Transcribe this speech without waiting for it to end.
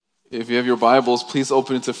If you have your Bibles, please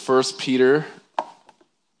open it to 1 Peter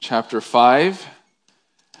chapter 5.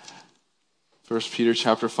 1 Peter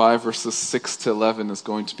chapter 5, verses 6 to 11 is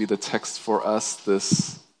going to be the text for us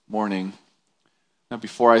this morning. Now,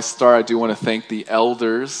 before I start, I do want to thank the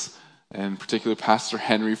elders, and particularly Pastor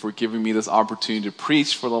Henry, for giving me this opportunity to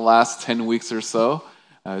preach for the last 10 weeks or so.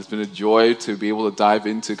 It's been a joy to be able to dive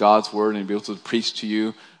into God's Word and be able to preach to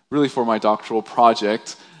you, really for my doctoral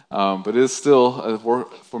project. But it is still,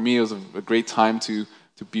 for me, it was a great time to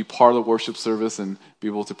be part of the worship service and be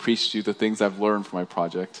able to preach to you the things I've learned from my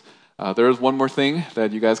project. There is one more thing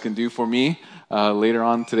that you guys can do for me later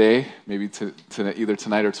on today, maybe either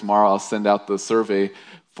tonight or tomorrow. I'll send out the survey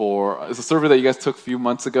it's a survey that you guys took a few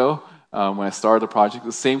months ago when I started the project.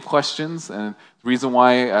 The same questions, and the reason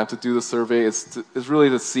why I have to do the survey is really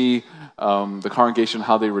to see the congregation,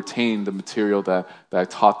 how they retain the material that I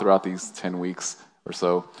taught throughout these 10 weeks or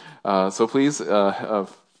so. So please,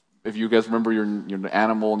 if you guys remember your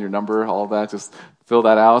animal and your number, all of that, just fill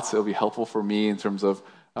that out. It'll be helpful for me in terms of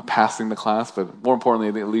passing the class, but more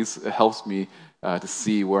importantly, at least it helps me to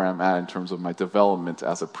see where I'm at in terms of my development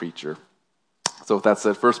as a preacher. So with that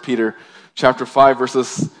said, 1 Peter chapter 5,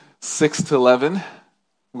 verses 6 to 11,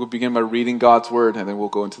 we'll begin by reading God's word, and then we'll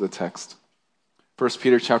go into the text. 1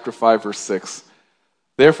 Peter chapter 5, verse 6.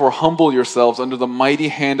 Therefore humble yourselves under the mighty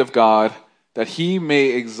hand of God, that he may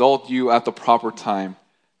exalt you at the proper time,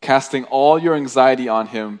 casting all your anxiety on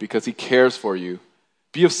him because he cares for you.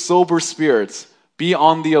 Be of sober spirits, be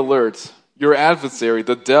on the alert. Your adversary,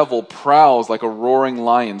 the devil, prowls like a roaring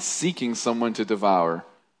lion, seeking someone to devour.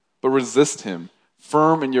 But resist him,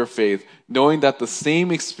 firm in your faith, knowing that the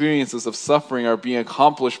same experiences of suffering are being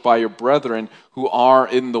accomplished by your brethren who are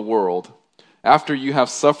in the world. After you have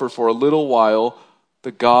suffered for a little while,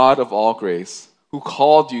 the God of all grace, who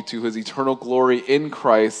called you to his eternal glory in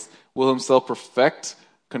Christ, will himself perfect,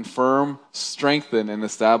 confirm, strengthen, and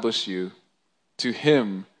establish you. To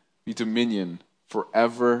him be dominion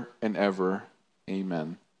forever and ever.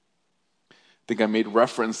 Amen. I think I made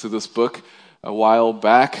reference to this book a while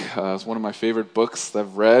back. It's one of my favorite books that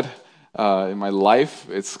I've read in my life.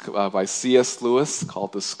 It's by C.S. Lewis,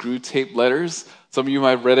 called The Screwtape Letters. Some of you might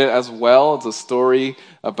have read it as well. It's a story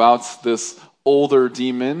about this older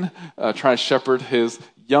demon trying to shepherd his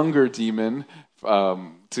younger demon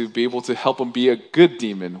to be able to help him be a good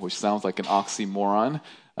demon, which sounds like an oxymoron.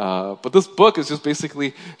 But this book is just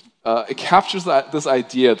basically, it captures this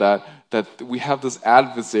idea that we have this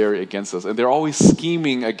adversary against us, and they're always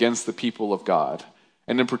scheming against the people of God.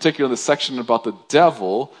 And in particular, the section about the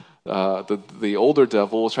devil, the older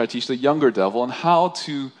devil will try to teach the younger devil on how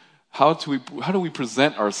do we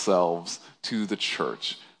present ourselves to the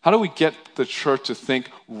church. How do we get the church to think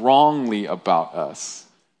wrongly about us?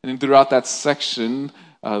 And throughout that section,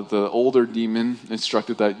 the older demon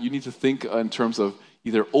instructed that you need to think in terms of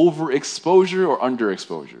either overexposure or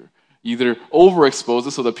underexposure. Either overexpose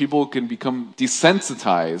it so that people can become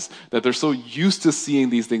desensitized, that they're so used to seeing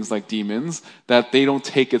these things like demons that they don't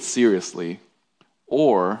take it seriously.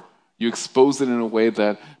 Or you expose it in a way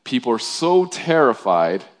that people are so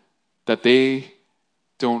terrified that they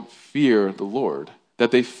don't fear the Lord, that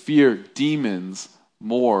they fear demons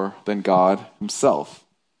more than God himself.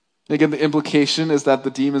 Again, the implication is that the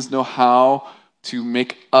demons know how to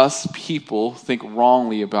make us people think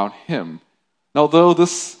wrongly about him. Now, although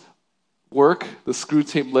this work, the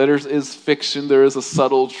Screwtape Letters, is fiction, there is a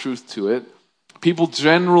subtle truth to it. People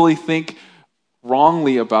generally think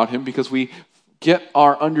wrongly about him because we get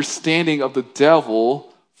our understanding of the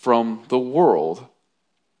devil from the world.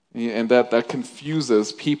 And that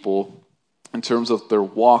confuses people in terms of their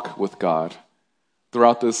walk with God.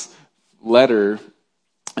 Throughout this letter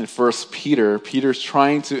in 1 Peter, Peter's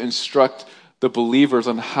trying to instruct the believers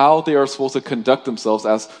on how they are supposed to conduct themselves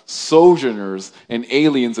as sojourners and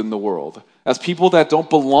aliens in the world. As people that don't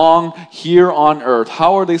belong here on earth,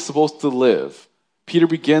 how are they supposed to live? Peter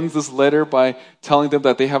begins this letter by telling them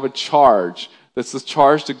that they have a charge. That's this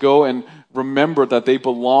charge to go and remember that they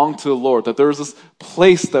belong to the Lord, that there is this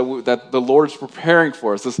place that the Lord is preparing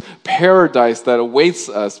for us, this paradise that awaits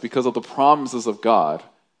us because of the promises of God.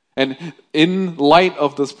 And in light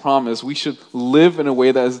of this promise, we should live in a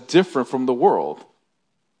way that is different from the world.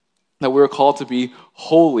 That we're called to be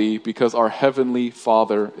holy because our heavenly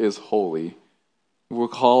Father is holy. We're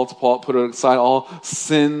called to put aside all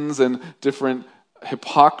sins and different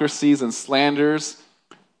hypocrisies and slanders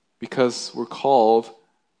because we're called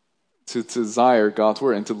to desire God's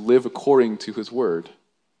word and to live according to his word.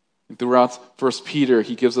 And throughout 1 Peter,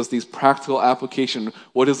 he gives us these practical applications.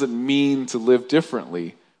 What does it mean to live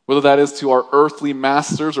differently? Whether that is to our earthly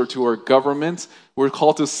masters or to our government, we're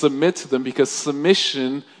called to submit to them because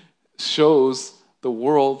submission shows the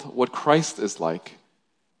world what Christ is like.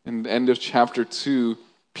 In the end of chapter 2,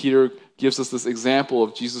 Peter gives us this example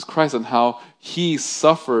of Jesus Christ and how he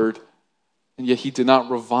suffered, and yet he did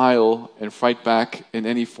not revile and fight back in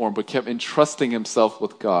any form, but kept entrusting himself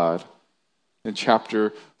with God. In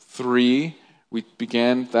chapter 3, we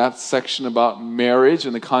began that section about marriage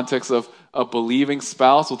in the context of a believing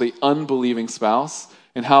spouse with an unbelieving spouse,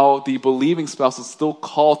 and how the believing spouse is still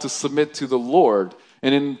called to submit to the Lord.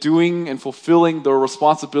 And in doing and fulfilling their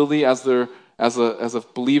responsibility as a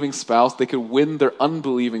believing spouse, they could win their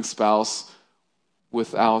unbelieving spouse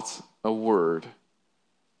without a word.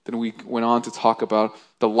 Then we went on to talk about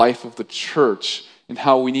the life of the church and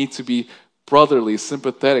how we need to be brotherly,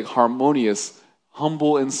 sympathetic, harmonious,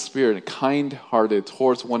 humble in spirit, kind-hearted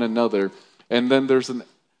towards one another. And then there's a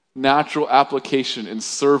natural application in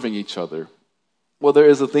serving each other. Whether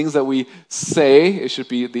it's the things that we say, it should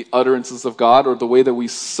be the utterances of God, or the way that we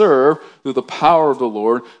serve through the power of the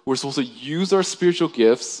Lord, we're supposed to use our spiritual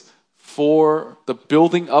gifts for the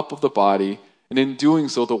building up of the body. And in doing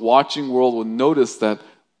so, the watching world will notice that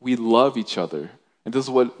we love each other. And this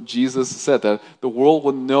is what Jesus said, that the world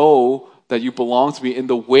will know that you belong to me in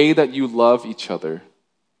the way that you love each other.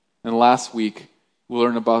 And last week, we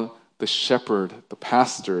learned about the shepherd, the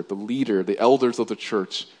pastor, the leader, the elders of the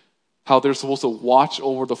church, how they're supposed to watch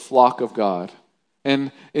over the flock of God.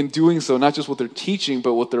 And in doing so, not just with their teaching,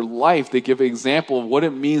 but with their life, they give an example of what it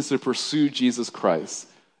means to pursue Jesus Christ.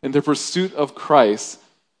 In their pursuit of Christ,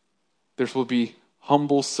 there will be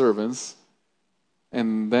humble servants.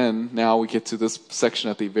 And then now we get to this section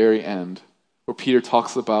at the very end, where Peter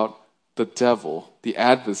talks about the devil, the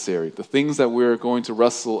adversary, the things that we're going to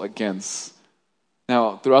wrestle against.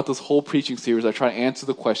 Now, throughout this whole preaching series, I try to answer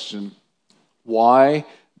the question, why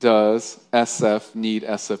does SF need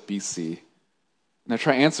SFBC? And I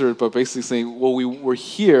try to answer it by basically saying, well, we were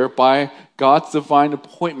here by God's divine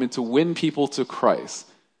appointment to win people to Christ.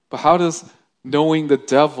 But how does knowing the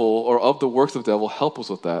devil or of the works of the devil help us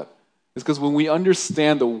with that? It's because when we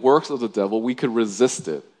understand the works of the devil, we could resist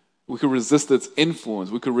it. We could resist its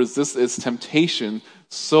influence. We could resist its temptation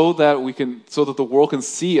so that the world can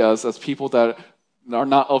see us as people that are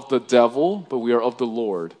not of the devil, but we are of the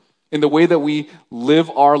Lord. In the way that we live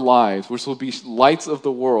our lives, we're supposed to be lights of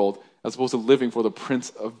the world as opposed to living for the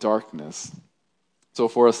prince of darkness. So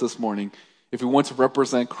for us this morning, if we want to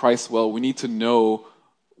represent Christ well, we need to know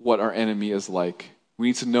what our enemy is like. We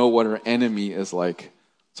need to know what our enemy is like.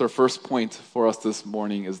 So our first point for us this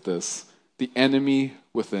morning is this: the enemy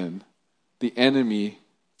within. The enemy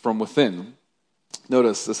from within.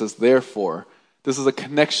 Notice this is therefore. This is a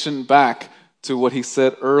connection back to what he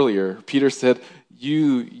said earlier. Peter said,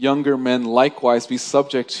 you younger men likewise be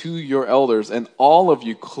subject to your elders, and all of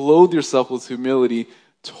you clothe yourself with humility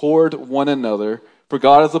toward one another, for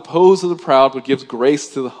God is opposed to the proud but gives grace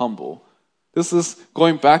to the humble. This is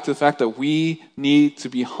going back to the fact that we need to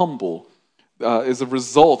be humble. Is a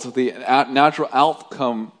result of the natural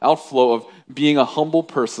outflow of being a humble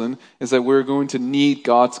person is that we're going to need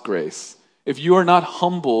God's grace. If you are not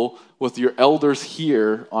humble with your elders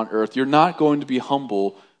here on earth, you're not going to be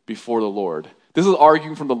humble before the Lord. This is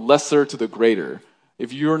arguing from the lesser to the greater.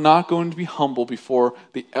 If you're not going to be humble before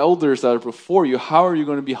the elders that are before you, how are you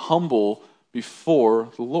going to be humble before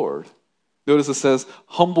the Lord? Notice it says,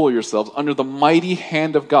 humble yourselves under the mighty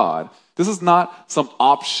hand of God. This is not some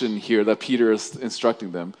option here that Peter is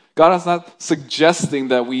instructing them. God is not suggesting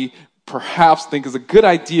that we perhaps think is a good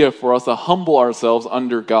idea for us to humble ourselves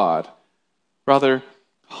under God. Rather,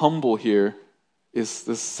 humble here is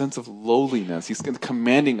this sense of lowliness. He's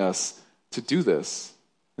commanding us to do this.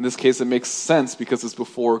 In this case, it makes sense because it's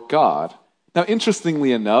before God. Now,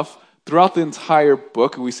 interestingly enough, throughout the entire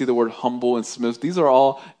book, we see the word humble and submissive. These are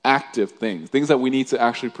all active things that we need to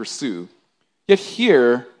actually pursue. Yet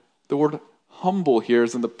here, the word humble here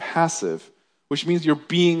is in the passive, which means you're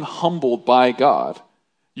being humbled by God.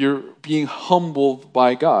 You're being humbled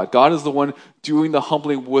by God. God is the one doing the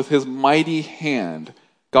humbling with his mighty hand.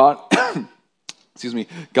 God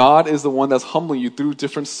is the one that's humbling you through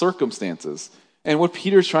different circumstances. And what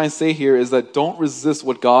Peter's trying to say here is that don't resist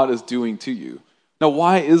what God is doing to you. Now,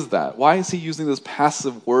 why is that? Why is he using this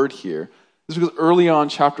passive word here? It's because early on in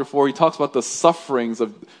chapter 4, he talks about the sufferings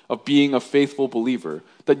of being a faithful believer,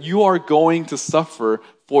 that you are going to suffer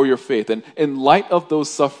for your faith. And in light of those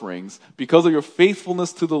sufferings, because of your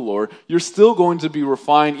faithfulness to the Lord, you're still going to be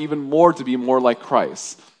refined even more to be more like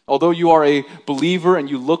Christ. Although you are a believer and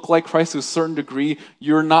you look like Christ to a certain degree,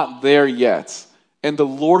 you're not there yet. And the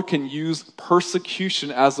Lord can use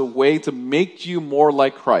persecution as a way to make you more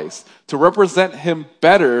like Christ, to represent him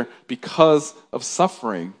better because of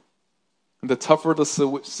suffering. And the tougher the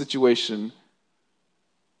situation,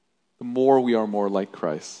 the more we are more like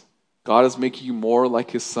Christ. God is making you more like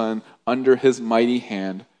his Son under his mighty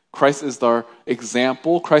hand. Christ is our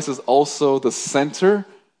example. Christ is also the center.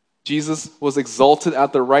 Jesus was exalted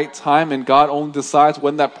at the right time, and God only decides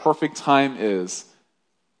when that perfect time is.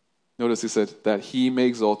 Notice he said that he may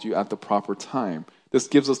exalt you at the proper time. This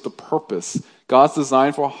gives us the purpose. God's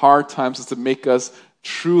design for hard times is to make us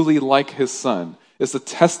truly like his Son. It's the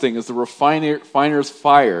testing, it's the refiner's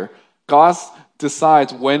fire. God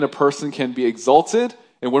decides when a person can be exalted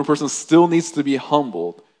and when a person still needs to be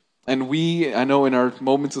humbled. And we, I know in our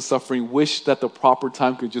moments of suffering, wish that the proper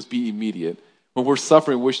time could just be immediate. When we're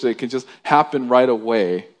suffering, wish that it can just happen right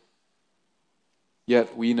away.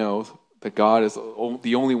 Yet we know that God is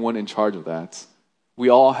the only one in charge of that. We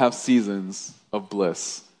all have seasons of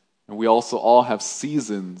bliss, and we also all have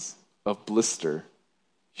seasons of blister.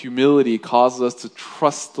 Humility causes us to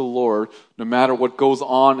trust the Lord no matter what goes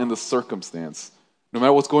on in the circumstance. No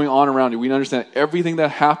matter what's going on around you, we understand everything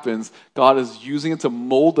that happens, God is using it to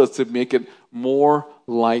mold us to make it more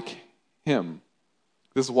like him.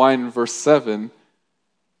 This is why in verse 7,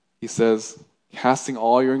 he says, casting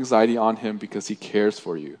all your anxiety on him because he cares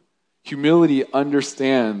for you. Humility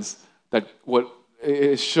understands that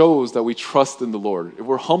it shows that we trust in the Lord. If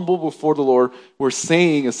we're humble before the Lord, we're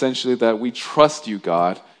saying essentially that we trust you,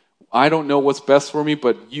 God. I don't know what's best for me,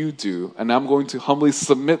 but you do, and I'm going to humbly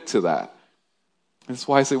submit to that. That's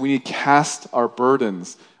why I say we need to cast our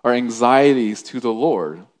burdens, our anxieties to the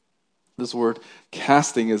Lord. This word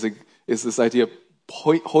casting is this idea of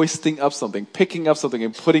hoisting up something, picking up something,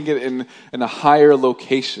 and putting it in a higher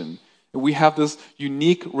location. And we have this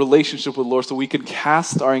unique relationship with the Lord so we can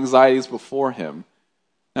cast our anxieties before him.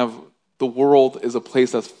 Now, the world is a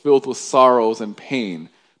place that's filled with sorrows and pain,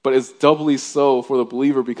 but it's doubly so for the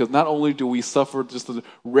believer because not only do we suffer just the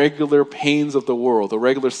regular pains of the world, the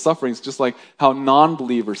regular sufferings, just like how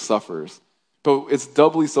non-believers suffers, but it's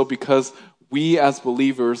doubly so because we as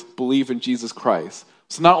believers believe in Jesus Christ.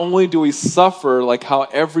 So not only do we suffer like how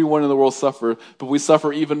everyone in the world suffers, but we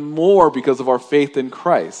suffer even more because of our faith in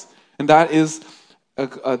Christ. And that is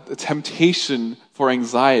a temptation for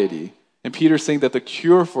anxiety. And Peter's saying that the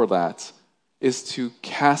cure for that is to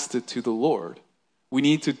cast it to the Lord. We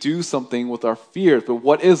need to do something with our fears, but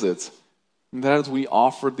what is it? And that is we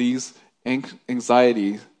offer these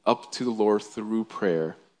anxieties up to the Lord through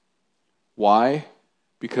prayer. Why?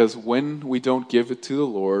 Because when we don't give it to the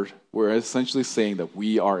Lord, we're essentially saying that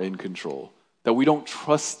we are in control, that we don't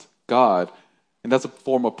trust God, and that's a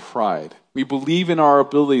form of pride. We believe in our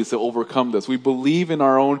abilities to overcome this. We believe in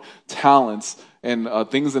our own talents and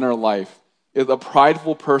things in our life. A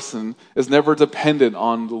prideful person is never dependent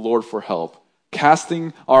on the Lord for help.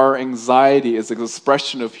 Casting our anxiety is an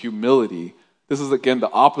expression of humility. This is, again, the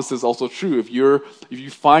opposite is also true. If you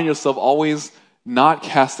find yourself always not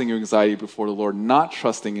casting your anxiety before the Lord, not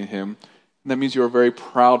trusting in him, that means you're a very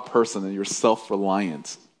proud person and you're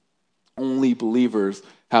self-reliant. Only believers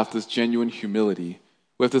have this genuine humility.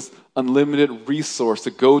 We have this unlimited resource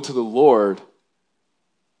to go to the Lord.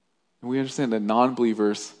 And we understand that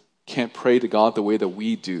non-believers can't pray to God the way that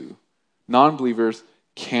we do. Non-believers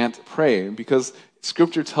can't pray because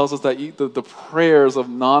Scripture tells us that the prayers of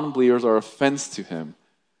non-believers are offense to him.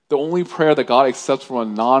 The only prayer that God accepts from a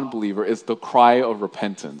non-believer is the cry of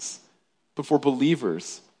repentance. But for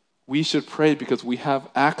believers, we should pray because we have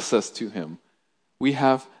access to him. We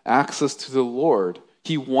have access to the Lord.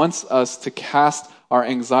 He wants us to cast our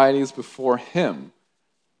anxieties before him.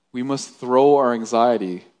 We must throw our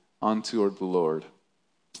anxiety onto the Lord.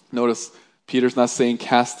 Notice Peter's not saying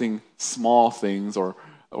casting small things or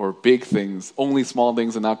big things, only small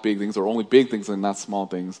things and not big things, or only big things and not small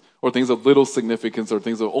things, or things of little significance, or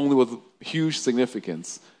things of only with huge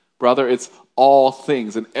significance. Rather, it's all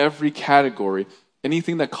things in every category.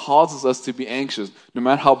 Anything that causes us to be anxious, no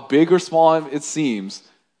matter how big or small it seems,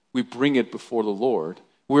 we bring it before the Lord.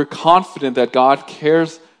 We're confident that God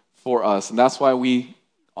cares for us, and that's why we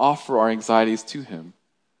offer our anxieties to him.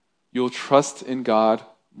 You'll trust in God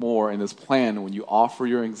more in his plan when you offer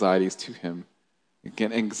your anxieties to him.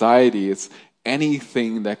 Again, anxiety is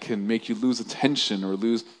anything that can make you lose attention or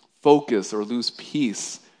lose focus or lose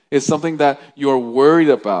peace. It's something that you're worried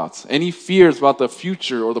about. Any fears about the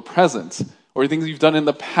future or the present or things you've done in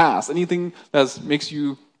the past, anything that makes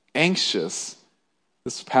you anxious.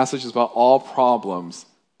 This passage is about all problems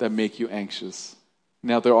that make you anxious.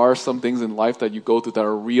 Now, there are some things in life that you go through that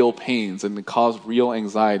are real pains and that cause real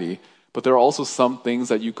anxiety, but there are also some things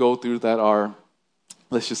that you go through that are,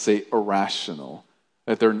 let's just say, irrational,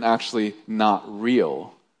 that they're actually not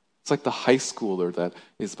real. It's like the high schooler that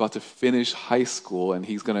is about to finish high school and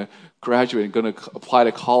he's going to graduate and going to apply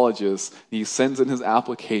to colleges. And he sends in his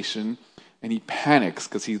application and he panics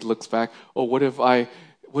because he looks back, oh, what if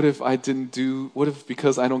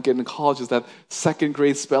because I don't get into college is that second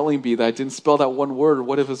grade spelling bee that I didn't spell that one word, or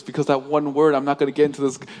what if it's because that one word I'm not going to get into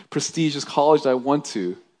this prestigious college that I want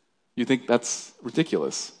to? You think that's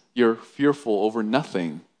ridiculous. You're fearful over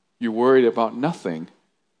nothing. You're worried about nothing.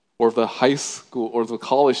 Or the high school or the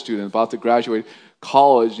college student about to graduate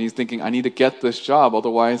college and he's thinking, I need to get this job,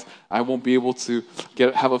 otherwise I won't be able to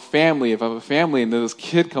have a family. If I have a family and then this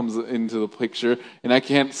kid comes into the picture and I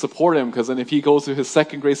can't support him because then if he goes to his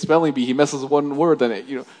second grade spelling bee, he messes one word, then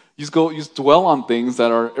you just dwell on things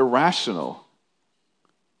that are irrational.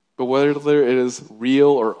 But whether it is real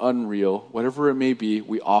or unreal, whatever it may be,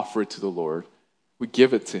 we offer it to the Lord. We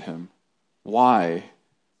give it to him. Why?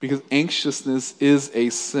 Because anxiousness is a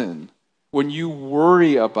sin. When you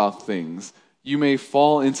worry about things, you may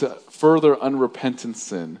fall into further unrepentant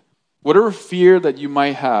sin. Whatever fear that you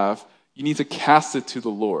might have, you need to cast it to the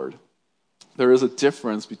Lord. There is a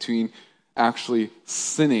difference between actually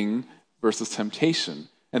sinning versus temptation.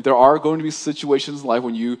 And there are going to be situations in life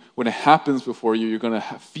when it happens before you, you're going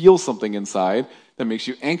to feel something inside that makes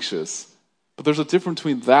you anxious. But there's a difference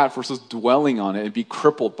between that versus dwelling on it and be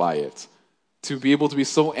crippled by it. To be able to be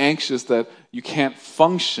so anxious that you can't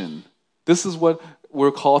function. This is what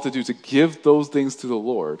we're called to do, to give those things to the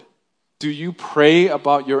Lord. Do you pray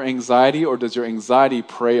about your anxiety or does your anxiety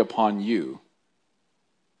prey upon you?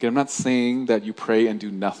 Okay, I'm not saying that you pray and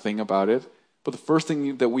do nothing about it, but the first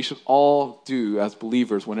thing that we should all do as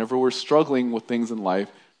believers whenever we're struggling with things in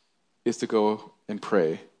life is to go and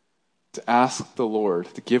pray, to ask the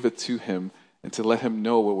Lord, to give it to him, and to let him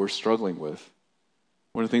know what we're struggling with.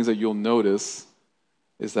 One of the things that you'll notice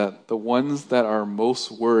is that the ones that are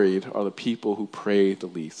most worried are the people who pray the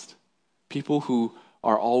least. People who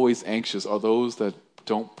are always anxious are those that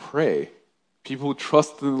don't pray. People who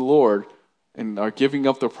trust in the Lord and are giving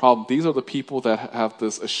up their problem, these are the people that have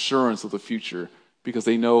this assurance of the future because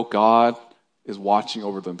they know God is watching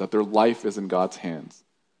over them, that their life is in God's hands.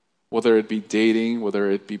 Whether it be dating,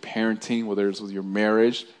 whether it be parenting, whether it's with your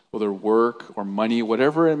marriage, whether work or money,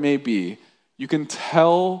 whatever it may be, you can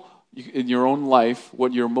tell in your own life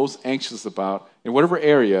what you're most anxious about in whatever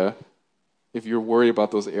area if you're worried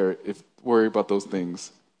about those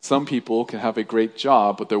things. Some people can have a great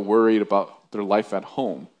job, but they're worried about their life at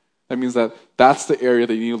home. That means that that's the area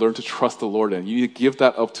that you need to learn to trust the Lord in. You need to give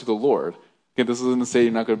that up to the Lord. Okay, this isn't to say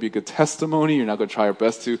you're not going to be a good testimony, you're not going to try your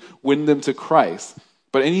best to win them to Christ.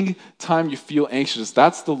 But any time you feel anxious,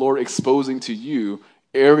 that's the Lord exposing to you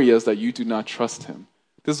areas that you do not trust him.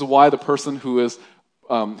 This is why the person who is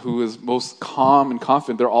most calm and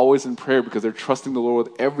confident, they're always in prayer because they're trusting the Lord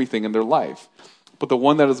with everything in their life. But the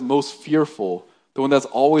one that is most fearful, the one that's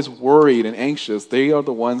always worried and anxious, they are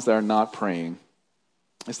the ones that are not praying.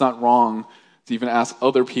 It's not wrong to even ask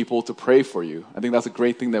other people to pray for you. I think that's a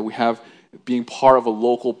great thing that we have being part of a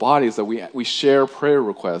local body is that we share prayer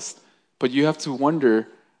requests. But you have to wonder,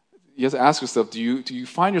 you have to ask yourself, do you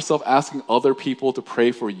find yourself asking other people to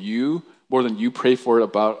pray for you more than you pray for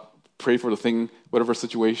the thing, whatever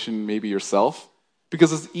situation, maybe yourself?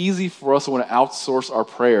 Because it's easy for us to want to outsource our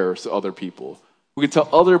prayers to other people. We can tell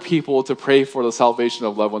other people to pray for the salvation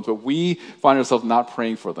of loved ones, but we find ourselves not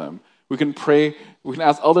praying for them. We can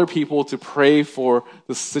ask other people to pray for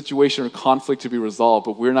the situation or conflict to be resolved,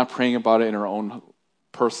 but we're not praying about it in our own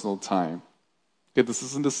personal time. Okay, this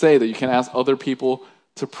isn't to say that you can ask other people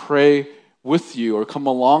to pray with you or come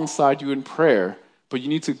alongside you in prayer, but you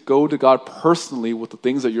need to go to God personally with the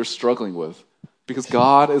things that you're struggling with, because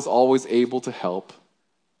God is always able to help.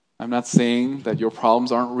 I'm not saying that your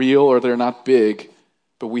problems aren't real or they're not big,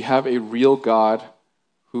 but we have a real God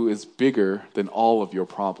who is bigger than all of your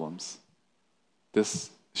problems. This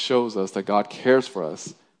shows us that God cares for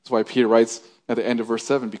us. That's why Peter writes at the end of verse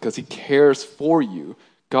 7, because he cares for you.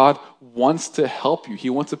 God wants to help you. He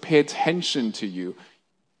wants to pay attention to you.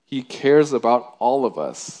 He cares about all of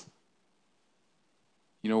us.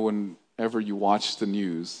 You know, whenever you watch the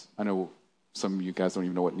news, I know some of you guys don't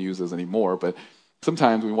even know what news is anymore, but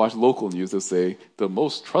sometimes when we watch local news, they'll say, the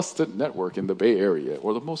most trusted network in the Bay Area,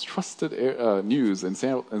 or the most trusted news in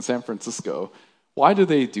San Francisco. Why do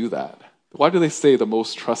they do that? Why do they say the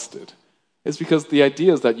most trusted? It's because the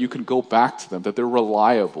idea is that you can go back to them, that they're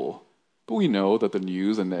reliable. But we know that the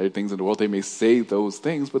news and things in the world, they may say those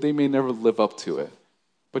things, but they may never live up to it.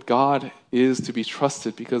 But God is to be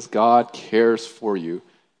trusted because God cares for you.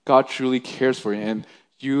 God truly cares for you. And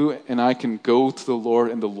you and I can go to the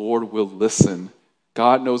Lord and the Lord will listen.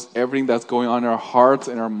 God knows everything that's going on in our hearts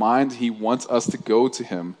and our minds. He wants us to go to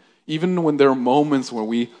him. Even when there are moments when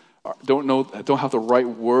we don't have the right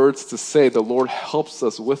words to say, the Lord helps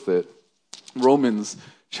us with it. Romans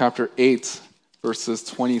chapter 8, verses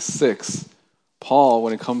 26. Paul,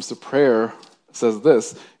 when it comes to prayer, says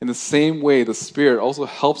this, "In the same way, the Spirit also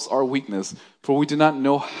helps our weakness, for we do not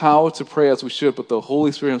know how to pray as we should, but the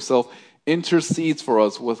Holy Spirit himself intercedes for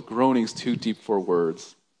us with groanings too deep for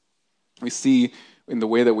words." We see in the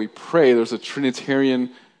way that we pray, there's a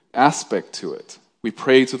Trinitarian aspect to it. We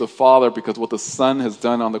pray to the Father because what the Son has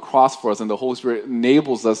done on the cross for us, and the Holy Spirit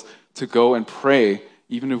enables us to go and pray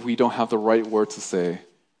even if we don't have the right word to say.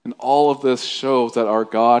 And all of this shows that our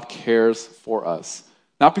God cares for us.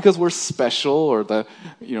 Not because we're special or that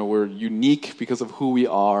we're unique because of who we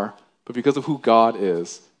are, but because of who God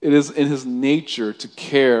is. It is in his nature to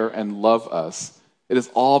care and love us. It is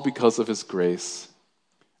all because of his grace.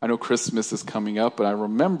 I know Christmas is coming up, but I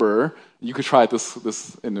remember, you could try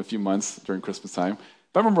this in a few months during Christmas time.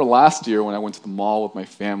 But I remember last year when I went to the mall with my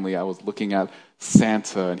family, I was looking at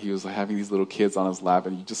Santa, and he was having these little kids on his lap,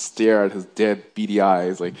 and you just stare at his dead, beady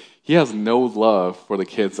eyes. Like, he has no love for the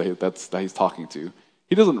kids that he's talking to.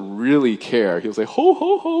 He doesn't really care. He was like, "Ho,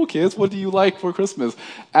 ho, ho, kids, what do you like for Christmas?"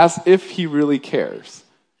 As if he really cares.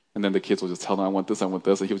 And then the kids will just tell him, "I want this, I want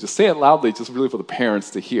this." And he would just say it loudly, just really for the parents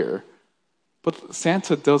to hear. But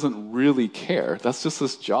Santa doesn't really care. That's just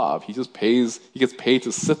his job. He gets paid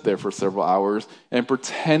to sit there for several hours and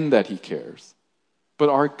pretend that he cares. But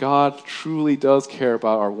our God truly does care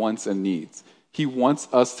about our wants and needs. He wants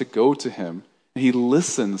us to go to him, and he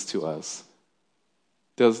listens to us.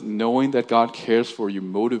 Does knowing that God cares for you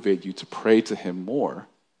motivate you to pray to him more?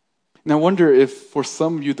 And I wonder if for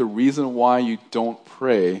some of you, the reason why you don't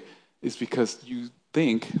pray is because you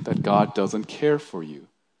think that God doesn't care for you.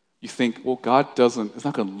 You think, well, is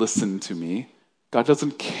not going to listen to me. God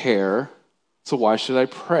doesn't care, so why should I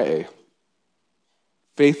pray?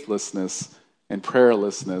 Faithlessness and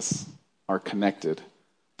prayerlessness are connected.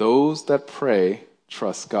 Those that pray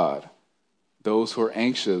trust God. Those who are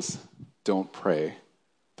anxious don't pray.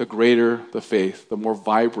 The greater the faith, the more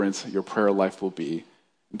vibrant your prayer life will be.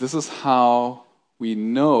 This is how we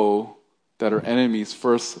know that our enemies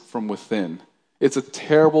first from within. It's a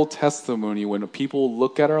terrible testimony when people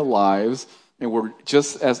look at our lives and we're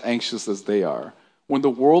just as anxious as they are. When the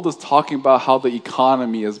world is talking about how the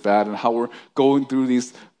economy is bad and how we're going through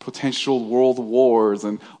these potential world wars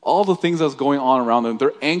and all the things that's going on around them,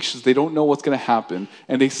 they're anxious, they don't know what's going to happen,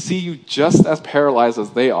 and they see you just as paralyzed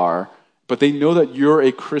as they are, but they know that you're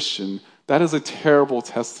a Christian. That is a terrible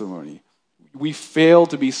testimony. We fail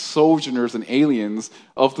to be sojourners and aliens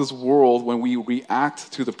of this world when we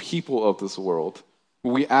react to the people of this world.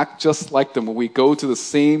 When we act just like them, when we go to the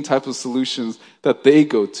same type of solutions that they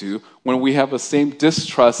go to, when we have the same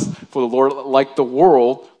distrust for the Lord like the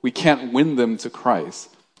world, we can't win them to Christ.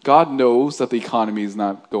 God knows that the economy is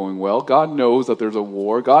not going well. God knows that there's a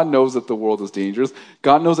war. God knows that the world is dangerous.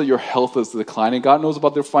 God knows that your health is declining. God knows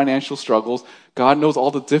about their financial struggles. God knows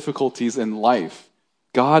all the difficulties in life.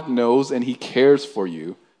 God knows and he cares for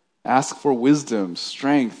you. Ask for wisdom,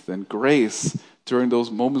 strength, and grace during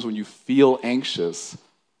those moments when you feel anxious.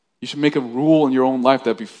 You should make a rule in your own life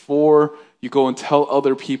that before you go and tell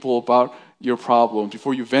other people about your problems,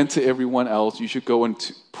 before you vent to everyone else, you should go and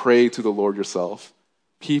pray to the Lord yourself.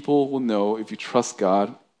 People will know if you trust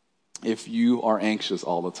God if you are anxious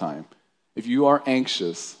all the time. If you are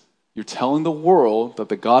anxious, you're telling the world that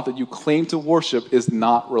the God that you claim to worship is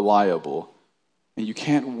not reliable. And you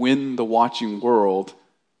can't win the watching world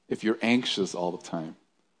if you're anxious all the time.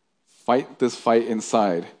 Fight this fight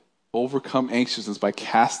inside. Overcome anxiousness by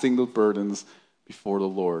casting the burdens before the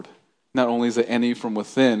Lord. Not only is the enemy from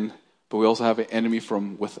within, but we also have an enemy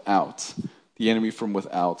from without. The enemy from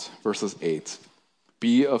without. Verses 8.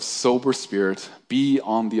 Be of sober spirit. Be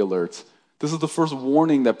on the alert. This is the first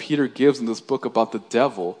warning that Peter gives in this book about the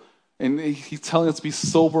devil. And he's telling us to be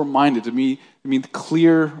sober-minded, to be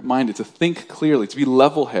clear-minded, to think clearly, to be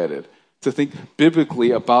level-headed, to think biblically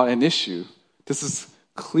about an issue. This is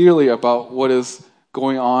clearly about what is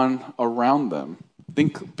going on around them.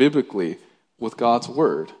 Think biblically with God's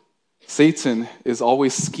word. Satan is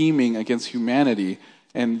always scheming against humanity,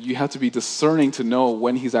 and you have to be discerning to know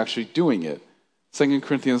when he's actually doing it. 2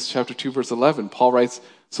 Corinthians chapter 2, verse 11, Paul writes,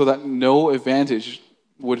 so that no advantage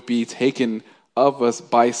would be taken of us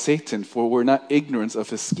by Satan, for we're not ignorant of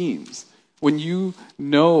his schemes. When you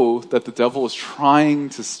know that the devil is trying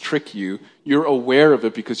to trick you, you're aware of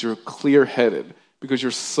it because you're clear-headed, because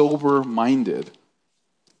you're sober-minded.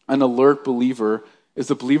 An alert believer is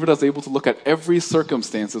a believer that's able to look at every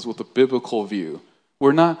circumstances with a biblical view.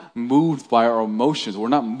 We're not moved by our emotions. We're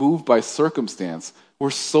not moved by circumstance. We're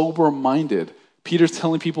sober-minded Peter's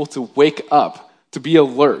telling people to wake up, to be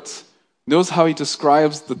alert. Notice how he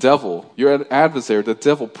describes the devil, your adversary. The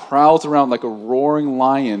devil prowls around like a roaring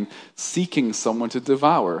lion seeking someone to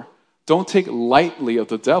devour. Don't take lightly of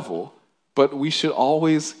the devil, but we should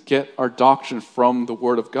always get our doctrine from the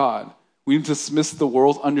Word of God. We dismiss the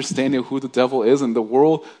world's understanding of who the devil is, and the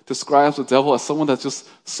world describes the devil as someone that's just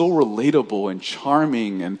so relatable and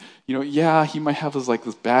charming, and he might have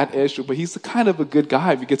this bad edge, but he's the kind of a good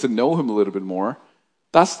guy if you get to know him a little bit more.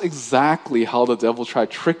 That's exactly how the devil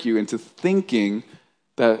tried to trick you into thinking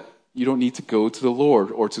that you don't need to go to the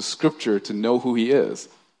Lord or to Scripture to know who he is.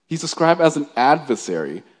 He's described as an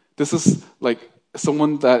adversary. This is like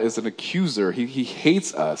someone that is an accuser. He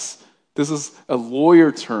hates us. This is a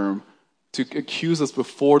lawyer term to accuse us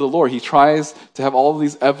before the Lord. He tries to have all of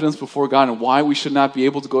these evidence before God and why we should not be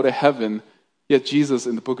able to go to heaven. Yet Jesus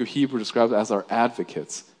in the book of Hebrews describes as our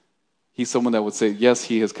advocates. He's someone that would say, yes,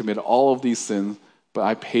 he has committed all of these sins, but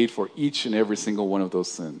I paid for each and every single one of those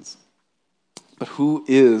sins. But who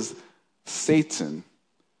is Satan?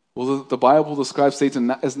 Well, the Bible describes Satan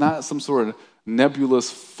as not some sort of nebulous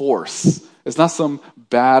force. It's not some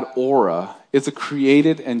bad aura. It's a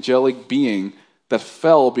created angelic being that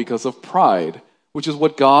fell because of pride, which is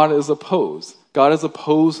what God is opposed. God is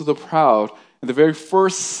opposed to the proud. And the very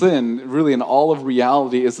first sin, really in all of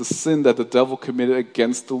reality, is the sin that the devil committed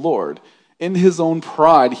against the Lord. In his own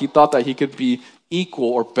pride, he thought that he could be equal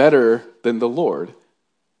or better than the Lord.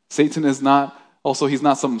 Satan is not, he's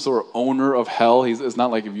not some sort of owner of hell. It's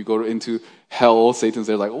not like if you go into hell, Satan's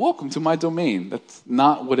there like, welcome to my domain. That's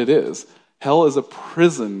not what it is. Hell is a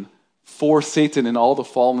prison for Satan and all the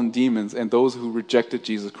fallen demons and those who rejected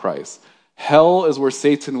Jesus Christ. Hell is where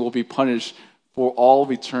Satan will be punished for all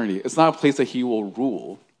of eternity. It's not a place that he will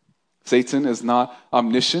rule. Satan is not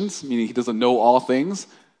omniscient, meaning he doesn't know all things.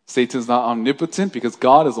 Satan is not omnipotent because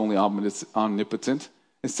God is only omnipotent.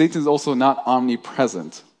 And Satan is also not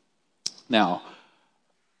omnipresent. Now,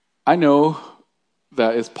 I know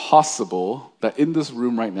that it's possible that in this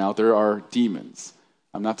room right now there are demons.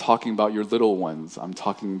 I'm not talking about your little ones. I'm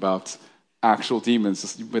talking about actual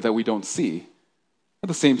demons that we don't see. At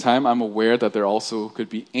the same time, I'm aware that there also could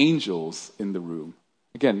be angels in the room.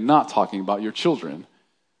 Again, not talking about your children.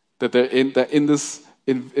 That in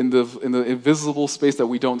the invisible space that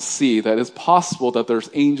we don't see, that it's possible that there's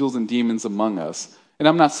angels and demons among us. And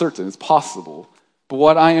I'm not certain. It's possible. But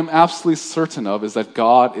what I am absolutely certain of is that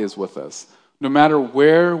God is with us. No matter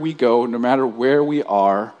where we go, no matter where we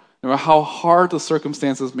are, no matter how hard the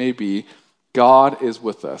circumstances may be, God is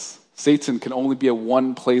with us. Satan can only be at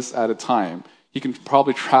one place at a time. He can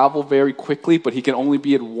probably travel very quickly, but he can only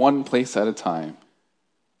be at one place at a time.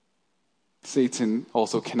 Satan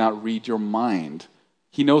also cannot read your mind.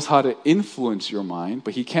 He knows how to influence your mind,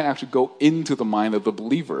 but he can't actually go into the mind of the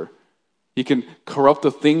believer. He can corrupt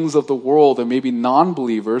the things of the world and maybe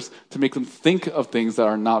non-believers to make them think of things that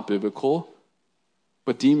are not biblical.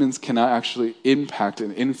 But demons cannot actually impact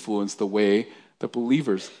and influence the way the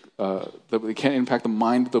believers, they can't impact the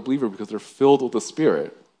mind of the believer because they're filled with the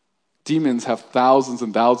Spirit. Demons have thousands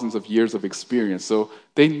and thousands of years of experience, so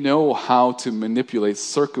they know how to manipulate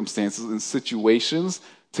circumstances and situations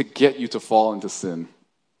to get you to fall into sin.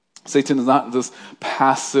 Satan is not this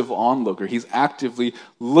passive onlooker. He's actively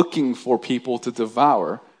looking for people to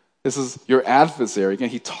devour. This is your adversary. Again,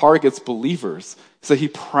 he targets believers. So he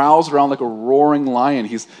prowls around like a roaring lion.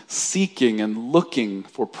 He's seeking and looking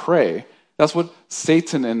for prey. That's what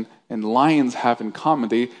Satan and lions have in common.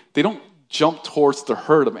 They don't jump towards the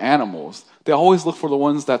herd of animals. They always look for the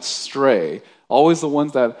ones that stray, always the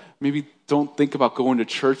ones that maybe don't think about going to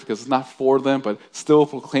church because it's not for them, but still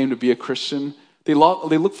proclaim to be a Christian. They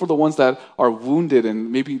look for the ones that are wounded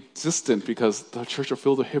and maybe distant because the church are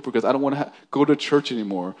filled with hypocrites. I don't want to go to church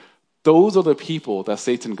anymore. Those are the people that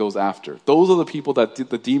Satan goes after. Those are the people that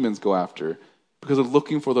the demons go after because they're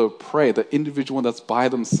looking for the prey, the individual that's by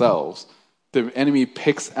themselves. The enemy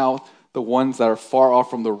picks out the ones that are far off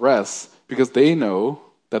from the rest because they know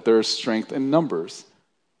that there is strength in numbers.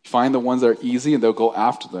 Find the ones that are easy and they'll go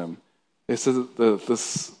after them. It says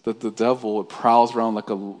that the devil prowls around like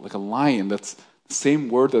a lion. That's the same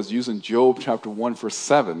word that's used in Job chapter 1 verse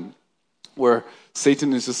 7, where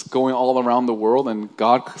Satan is just going all around the world and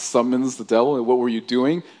God summons the devil. And what were you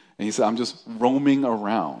doing? And he said, I'm just roaming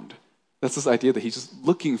around. That's this idea that he's just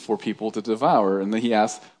looking for people to devour. And then he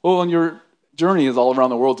asks, well, on your journey is all around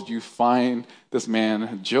the world, did you find this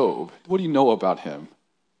man Job? What do you know about him?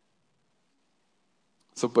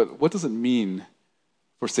 But what does it mean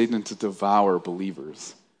for Satan to devour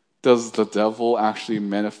believers? Does the devil actually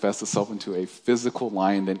manifest itself into a physical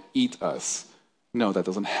lion and eat us? No, that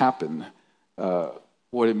doesn't happen.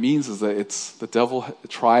 what it means is that the devil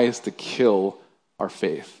tries to kill our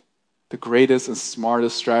faith. The greatest and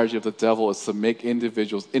smartest strategy of the devil is to make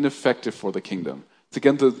individuals ineffective for the kingdom, to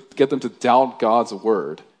get them to doubt God's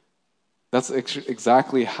word. That's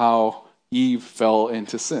exactly how Eve fell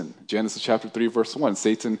into sin. Genesis chapter 3, verse 1,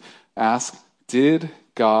 Satan asked, "Did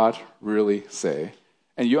God really say?"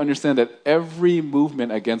 And you understand that every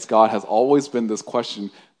movement against God has always been this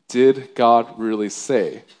question, did God really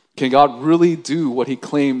say? Can God really do what he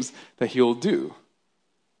claims that he'll do?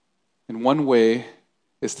 And one way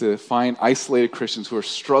is to find isolated Christians who are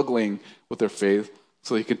struggling with their faith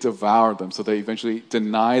so he could devour them, so they eventually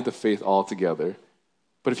deny the faith altogether.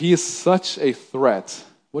 But if he is such a threat,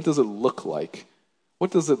 what does it look like?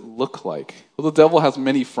 What does it look like? Well, the devil has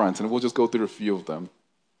many fronts, and we'll just go through a few of them.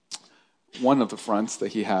 One of the fronts that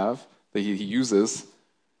he uses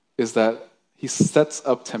is that he sets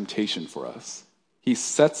up temptation for us. He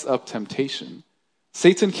sets up temptation.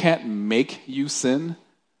 Satan can't make you sin,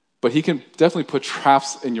 but he can definitely put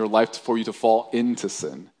traps in your life for you to fall into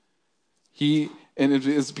sin. And it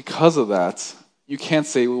is because of that, you can't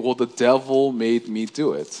say, well, the devil made me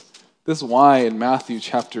do it. This is why in Matthew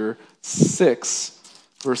chapter 6,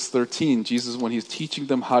 verse 13, Jesus, when he's teaching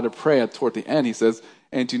them how to pray toward the end, he says,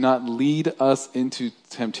 "And do not lead us into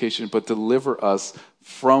temptation, but deliver us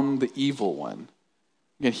from the evil one."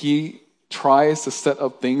 And he tries to set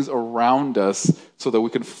up things around us so that we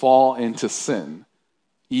can fall into sin.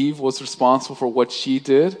 Eve was responsible for what she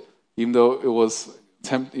did, even though she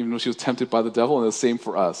was tempted by the devil, and the same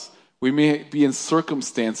for us. We may be in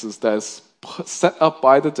circumstances that is set up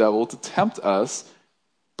by the devil to tempt us,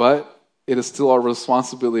 but it is still our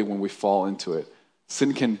responsibility when we fall into it.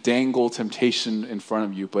 Sin can dangle temptation in front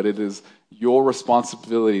of you, but it is your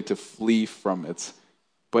responsibility to flee from it.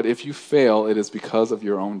 But if you fail, it is because of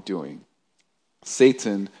your own doing.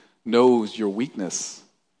 Satan knows your weakness,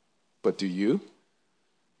 but do you?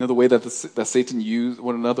 Another way that Satan uses,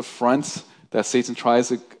 another front that Satan tries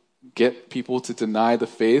to get people to deny the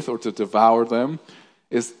faith or to devour them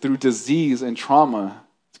is through disease and trauma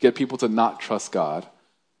to get people to not trust God.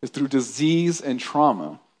 It's through disease and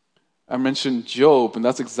trauma. I mentioned Job, and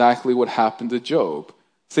that's exactly what happened to Job.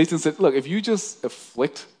 Satan said, look, if you just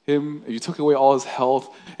afflict him, if you took away all his health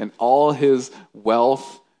and all his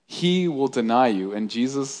wealth, he will deny you. And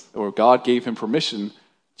Jesus, or God, gave him permission.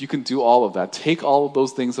 You can do all of that. Take all of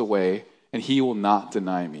those things away, and he will not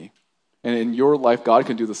deny me. And in your life, God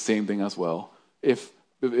can do the same thing as well. If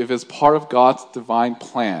it's part of God's divine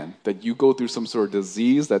plan that you go through some sort of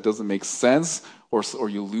disease that doesn't make sense, or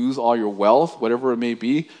you lose all your wealth, whatever it may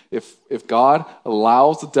be, if God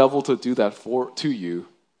allows the devil to do that to you,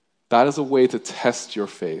 that is a way to test your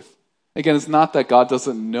faith. Again, it's not that God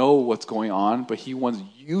doesn't know what's going on, but he wants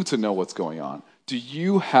you to know what's going on. Do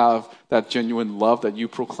you have that genuine love that you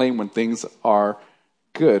proclaim when things are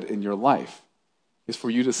good in your life? It's for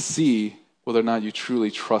you to see whether or not you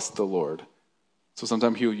truly trust the Lord. So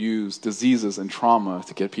sometimes he'll use diseases and trauma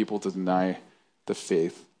to get people to deny the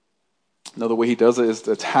faith. Another way he does it is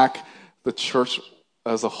to attack the church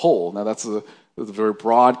as a whole. Now that's a very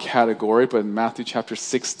broad category, but in Matthew chapter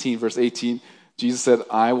 16, verse 18, Jesus said,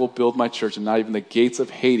 "I will build my church, and not even the gates of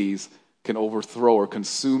Hades can overthrow or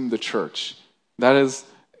consume the church." That is,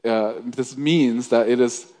 this means that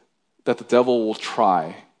that the devil will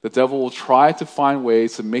try. The devil will try to find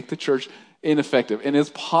ways to make the church ineffective. And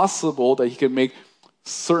it's possible that he can make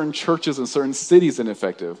certain churches in certain cities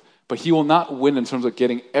ineffective, but he will not win in terms of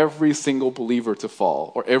getting every single believer to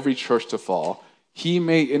fall or every church to fall. He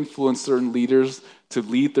may influence certain leaders to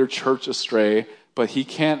lead their church astray, but he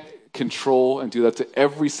can't control and do that to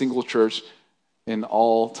every single church in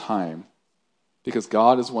all time, because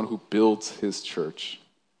God is one who builds his church.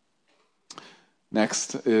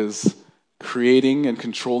 Next is creating and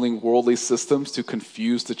controlling worldly systems to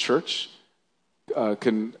confuse the church,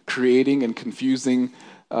 creating and confusing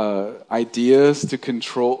ideas to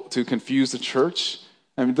confuse the church.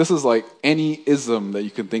 I mean, this is like any ism that you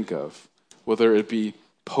can think of, whether it be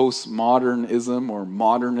postmodernism or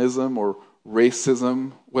modernism or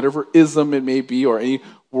racism, whatever ism it may be, or any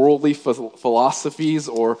worldly philosophies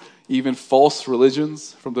or even false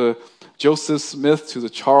religions, from the Joseph Smith to the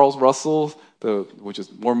Charles Russell, which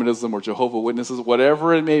is Mormonism or Jehovah's Witnesses,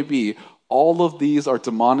 whatever it may be, all of these are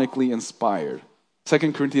demonically inspired.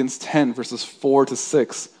 2 Corinthians 10, verses 4 to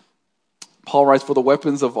 6, Paul writes, "For the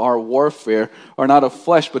weapons of our warfare are not of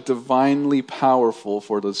flesh, but divinely powerful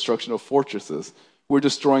for the destruction of fortresses. We're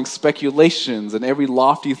destroying speculations and every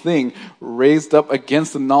lofty thing raised up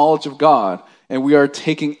against the knowledge of God, and we are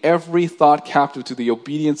taking every thought captive to the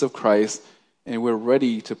obedience of Christ, and we're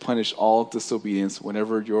ready to punish all disobedience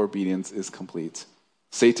whenever your obedience is complete."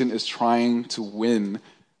 Satan is trying to win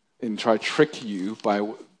and try to trick you by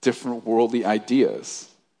different worldly ideas.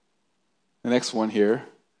 The next one here,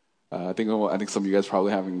 I think some of you guys are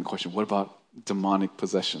probably having the question, what about demonic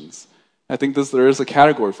possessions? I think there is a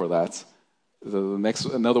category for that.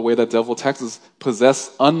 Another way that devil attacks is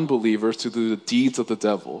possess unbelievers to do the deeds of the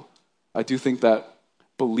devil. I do think that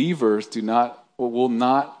believers will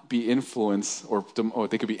not be influenced, or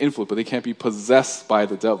they could be influenced, but they can't be possessed by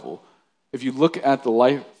the devil. If you look at the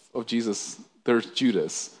life of Jesus, there's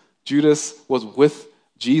Judas. Judas was with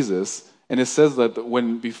Jesus, and it says that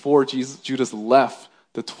before Judas left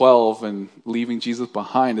the 12 and leaving Jesus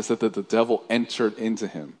behind, it said that the devil entered into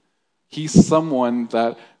him. He's someone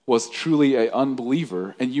that was truly an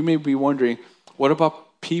unbeliever. And you may be wondering, what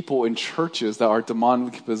about people in churches that are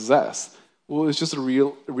demonically possessed? Well, it's just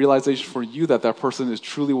a realization for you that person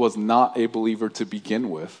truly was not a believer to begin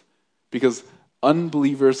with. Because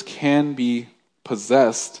unbelievers can be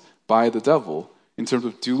possessed by the devil in terms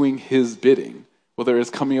of doing his bidding. Whether it's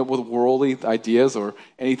coming up with worldly ideas or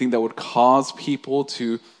anything that would cause people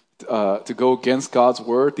to go against God's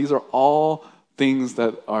word, these are all things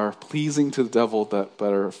that are pleasing to the devil that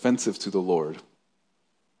are offensive to the Lord.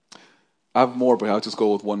 I have more, but I'll just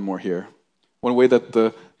go with one more here. One way that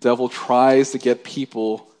the devil tries to get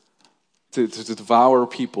people to devour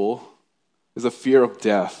people is a fear of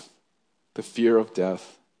death. The fear of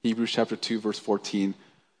death. Hebrews chapter 2, verse 14.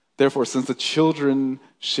 Therefore, since the children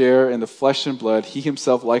share in the flesh and blood, he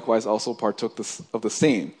himself likewise also partook of the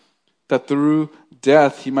same, that through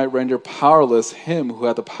death he might render powerless him who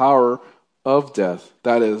had the power of death,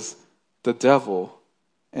 that is, the devil,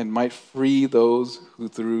 and might free those who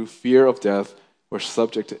through fear of death were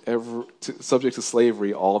subject to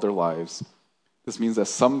slavery all their lives. This means that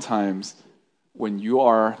sometimes when you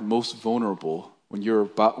are most vulnerable, when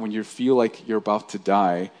you feel like you're about to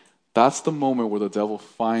die, that's the moment where the devil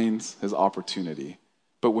finds his opportunity.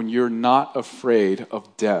 But when you're not afraid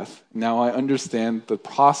of death, now I understand the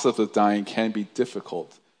process of dying can be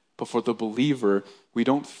difficult. But for the believer, we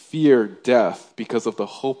don't fear death because of the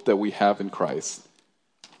hope that we have in Christ.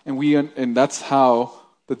 And that's how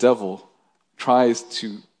the devil tries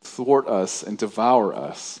to thwart us and devour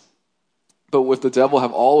us. But with the devil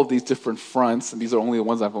have all of these different fronts, and these are only the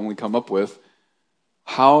ones I've only come up with,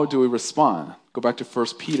 how do we respond? Go back to 1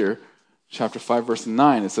 Peter chapter 5, verse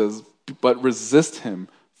 9. It says, but resist him,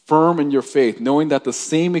 firm in your faith, knowing that the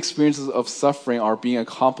same experiences of suffering are being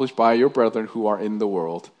accomplished by your brethren who are in the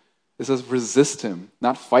world. It says resist him,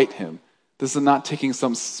 not fight him. This is not taking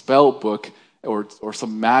some spell book or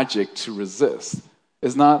some magic to resist.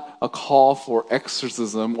 It's not a call for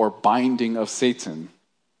exorcism or binding of Satan.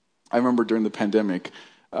 I remember during the pandemic,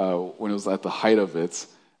 when it was at the height of it,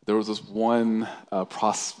 there was this one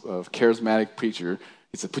charismatic preacher.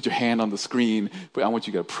 He said, put your hand on the screen, but I want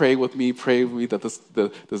you to pray with me that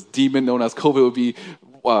this demon known as COVID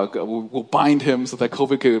we'll bind him so that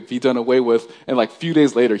COVID could be done away with. And like a few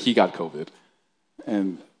days later, he got COVID.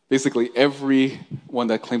 And basically everyone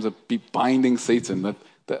that claims to be binding Satan,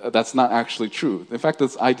 that's not actually true. In fact,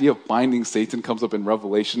 this idea of binding Satan comes up in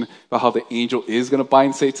Revelation about how the angel is going to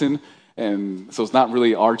bind Satan. And so it's not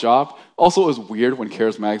really our job. Also, it was weird when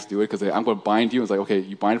charismatics do it because I'm going to bind you. It's like, okay,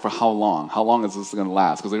 you bind for how long? How long is this going to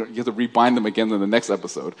last? Because you have to rebind them again in the next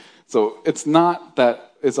episode. So it's not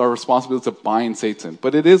that it's our responsibility to bind Satan,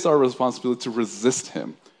 but it is our responsibility to resist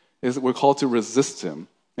him. We're called to resist him,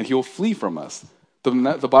 and he will flee from us.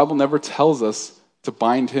 The Bible never tells us to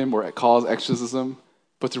bind him or cause exorcism,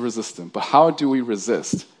 but to resist him. But how do we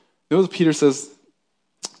resist? Notice Peter says,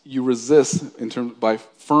 you resist by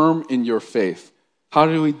firm in your faith. How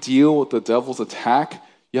do we deal with the devil's attack?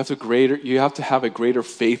 You have to have a greater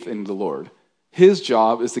faith in the Lord. His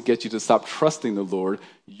job is to get you to stop trusting the Lord.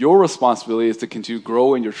 Your responsibility is to continue to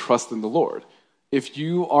grow in your trust in the Lord. If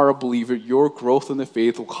you are a believer, your growth in the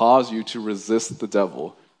faith will cause you to resist the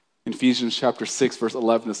devil. In Ephesians chapter 6, verse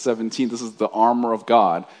 11 to 17, this is the armor of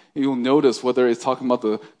God. And you'll notice whether it's talking about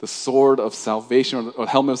the sword of salvation or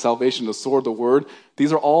helmet of salvation, the sword of the word,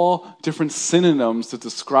 these are all different synonyms to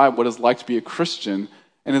describe what it's like to be a Christian.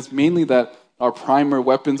 And it's mainly that our primary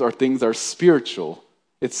weapons are things that are spiritual.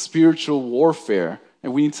 It's spiritual warfare,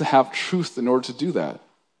 and we need to have truth in order to do that.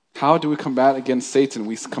 How do we combat against Satan?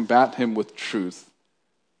 We combat him with truth.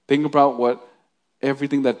 Think about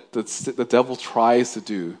everything that the devil tries to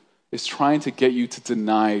do is trying to get you to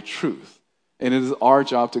deny truth. And it is our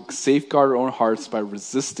job to safeguard our own hearts by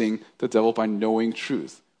resisting the devil by knowing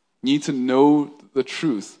truth. You need to know the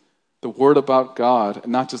truth, the word about God,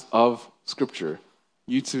 and not just of Scripture.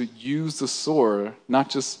 You need to use the sword, not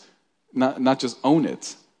just own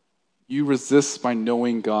it. You resist by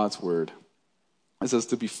knowing God's word. It says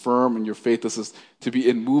to be firm in your faith. This is to be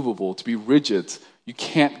immovable, to be rigid. You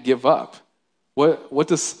can't give up. What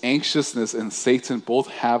does anxiousness and Satan both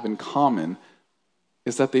have in common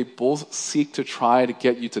is that they both seek to try to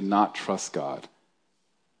get you to not trust God.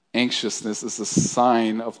 Anxiousness is a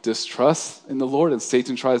sign of distrust in the Lord, and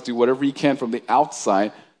Satan tries to do whatever he can from the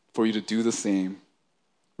outside for you to do the same.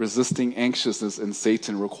 Resisting anxiousness and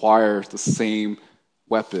Satan requires the same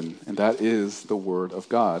weapon, and that is the Word of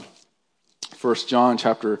God. 1 John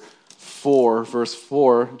chapter 4, verse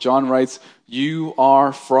 4, John writes, "You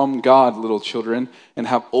are from God, little children, and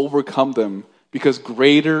have overcome them, because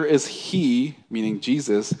greater is He," meaning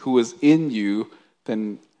Jesus, "who is in you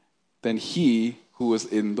than he who is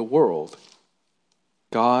in the world."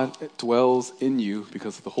 God dwells in you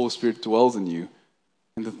because the Holy Spirit dwells in you.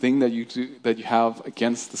 And the thing that you have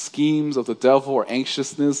against the schemes of the devil or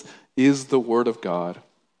anxiousness is the Word of God.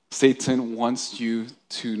 Satan wants you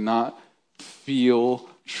to not feel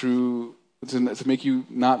true, to make you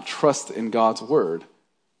not trust in God's Word.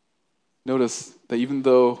 Notice that even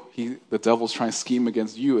though the devil's trying to scheme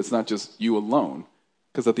against you, it's not just you alone.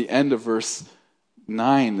 Because at the end of verse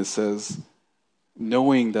 9, it says,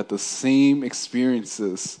 knowing that the same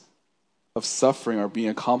experiences of suffering are being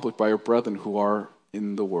accomplished by your brethren who are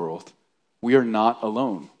in the world. We are not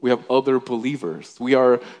alone. We have other believers. We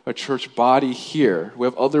are a church body here. We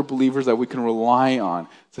have other believers that we can rely on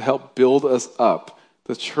to help build us up.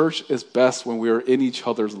 The church is best when we are in each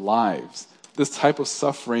other's lives. This type of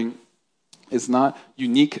suffering is not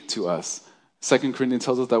unique to us. 2 Corinthians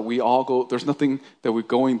tells us that there's nothing that we're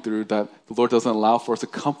going through that the Lord doesn't allow for us to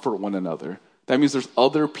comfort one another. That means there's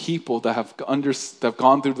other people that have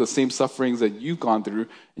gone through the same sufferings that you've gone through,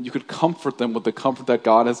 and you could comfort them with the comfort that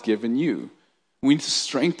God has given you. We need to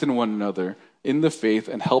strengthen one another in the faith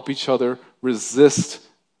and help each other resist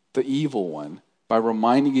the evil one by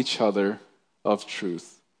reminding each other of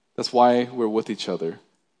truth. That's why we're with each other.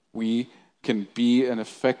 We can be an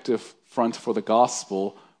effective front for the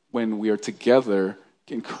gospel when we are together,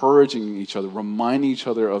 encouraging each other, reminding each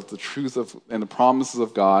other of the truth and the promises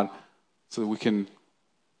of God, so that we can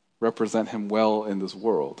represent Him well in this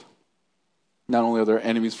world. Not only are there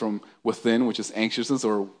enemies from within, which is anxiousness,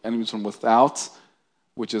 or enemies from without,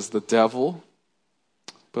 which is the devil,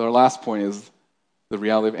 but our last point is the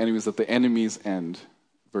reality of enemies at the enemy's end,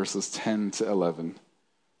 verses 10 to 11.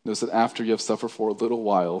 Notice that after you have suffered for a little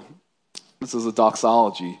while, this is a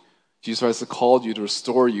doxology. Jesus Christ has called you to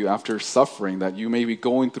restore you after suffering, that you may be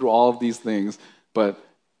going through all of these things, but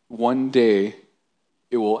one day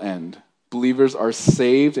it will end. Believers are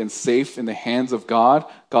saved and safe in the hands of God.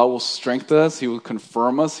 God will strengthen us. He will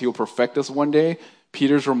confirm us. He will perfect us one day.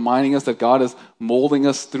 Peter's reminding us that God is molding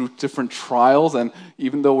us through different trials, and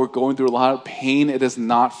even though we're going through a lot of pain, it is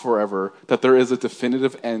not forever, that there is a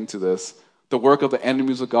definitive end to this. The work of the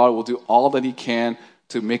enemies of God will do all that He can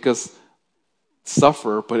to make us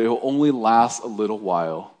suffer, but it will only last a little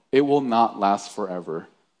while. It will not last forever.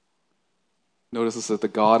 Notice this, that the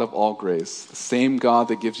God of all grace, the same God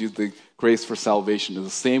that gives you the grace for salvation, is the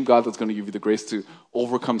same God that's going to give you the grace to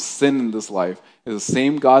overcome sin in this life. It's the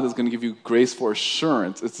same God that's going to give you grace for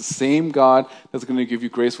assurance. It's the same God that's going to give you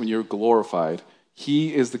grace when you're glorified.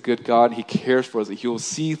 He is the good God. He cares for us. He will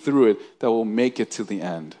see through it that we'll make it to the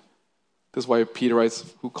end. This is why Peter writes,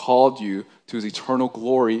 who called you to His eternal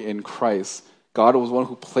glory in Christ. God was one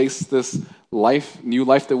who placed this new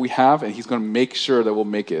life that we have, and He's going to make sure that we'll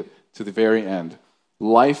make it to the very end.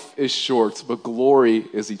 Life is short, but glory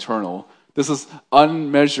is eternal. This is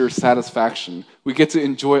unmeasured satisfaction. We get to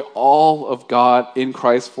enjoy all of God in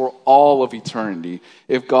Christ for all of eternity.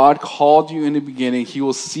 If God called you in the beginning, He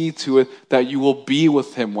will see to it that you will be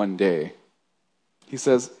with Him one day. He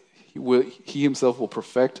says He Himself will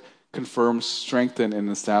perfect, confirm, strengthen, and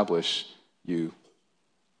establish you.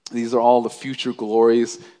 These are all the future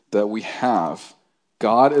glories that we have.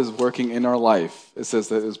 God is working in our life. It says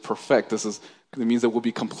that it's perfect. It means that we'll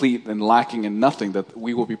be complete and lacking in nothing, that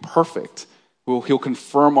we will be perfect. He'll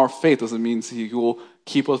confirm our faith. This means He will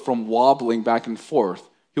keep us from wobbling back and forth.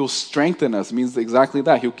 He'll strengthen us. It means exactly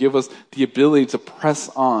that. He'll give us the ability to press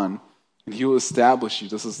on, and He will establish you.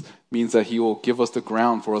 This means that He will give us the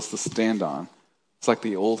ground for us to stand on. It's like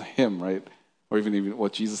the old hymn, right? Or even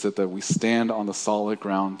what Jesus said, that we stand on the solid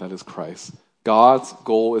ground that is Christ. God's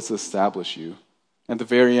goal is to establish you. At the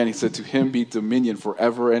very end, He said, to Him be dominion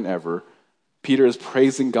forever and ever. Peter is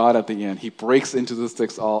praising God at the end. He breaks into this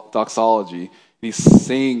doxology, and he's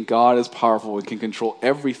saying God is powerful and can control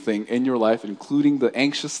everything in your life, including the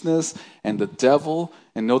anxiousness and the devil,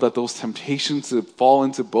 and know that those temptations to fall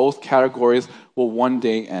into both categories will one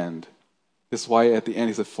day end. This is why at the end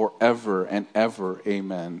He said, forever and ever,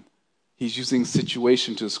 amen. He's using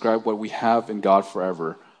situation to describe what we have in God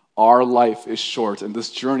forever. Our life is short, and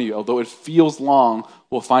this journey, although it feels long,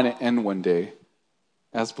 will find an end one day.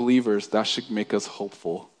 As believers, that should make us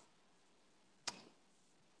hopeful.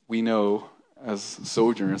 We know, as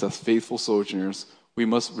sojourners, as faithful sojourners, we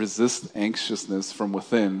must resist anxiousness from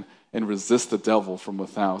within and resist the devil from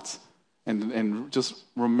without. And just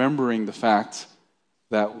remembering the fact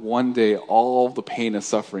that one day all the pain and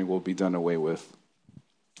suffering will be done away with.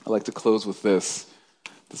 I'd like to close with this.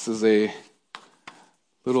 This is a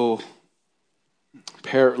little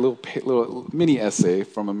mini essay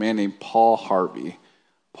from a man named Paul Harvey.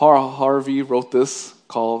 Paul Harvey wrote this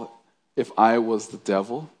called If I Was the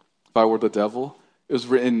Devil, If I Were the Devil. It was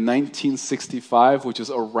written in 1965, which is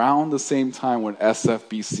around the same time when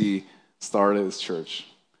SFBC started his church.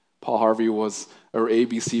 Paul Harvey was an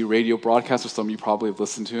ABC radio broadcaster. Some of you probably have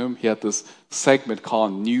listened to him. He had this segment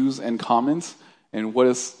called News and Comments. And what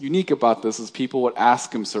is unique about this is people would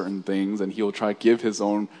ask him certain things, and he'll try to give his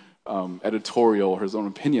own editorial or his own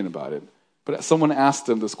opinion about it. But someone asked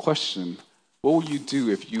him this question, what would you do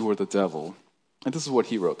if you were the devil? And this is what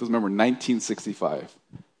he wrote. This is, remember, 1965.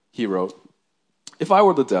 He wrote, if I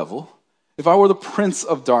were the devil, if I were the prince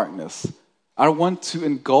of darkness, I want to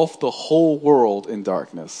engulf the whole world in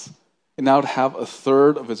darkness. And I would have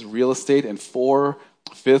 1/3 of his real estate and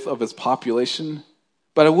 4/5 of his population.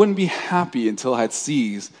 But I wouldn't be happy until I had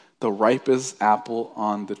seized the ripest apple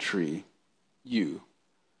on the tree, you.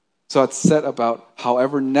 So I'd set about,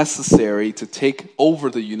 however necessary, to take over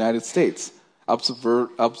the United States. I'd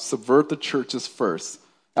subvert the churches first.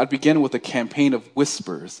 I'd begin with a campaign of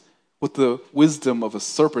whispers. With the wisdom of a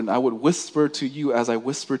serpent, I would whisper to you as I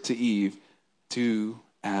whispered to Eve, do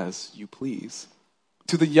as you please.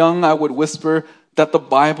 To the young, I would whisper that the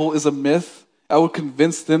Bible is a myth. I would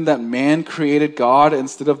convince them that man created God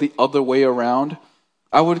instead of the other way around.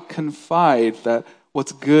 I would confide that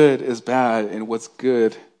what's good is bad and what's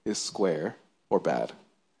good is square or bad.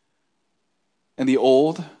 And the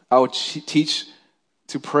old, I would teach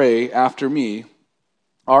to pray after me,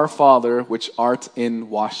 Our Father, which art in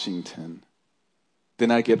Washington.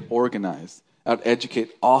 Then I'd get organized. I'd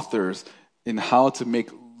educate authors in how to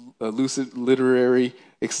make lucid literary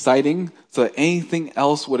exciting so that anything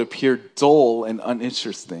else would appear dull and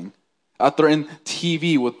uninteresting. I'd threaten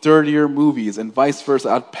TV with dirtier movies and vice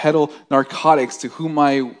versa. I'd peddle narcotics to whom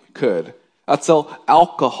I could. I'd sell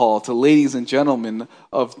alcohol to ladies and gentlemen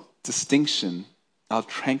of distinction. I'll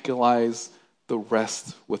tranquilize the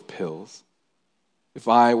rest with pills. If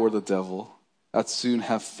I were the devil, I'd soon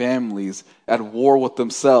have families at war with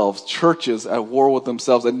themselves, churches at war with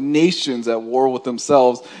themselves, and nations at war with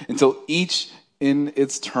themselves until each in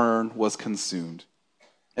its turn was consumed.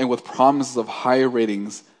 And with promises of higher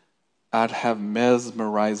ratings, I'd have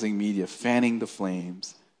mesmerizing media fanning the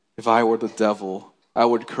flames. If I were the devil, I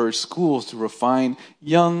would encourage schools to refine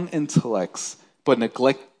young intellects, but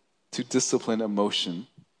neglect to discipline emotion.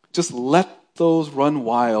 Just let those run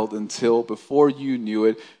wild until before you knew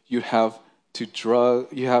it, you have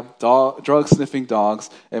drug-sniffing dogs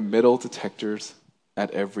and metal detectors at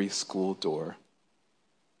every school door.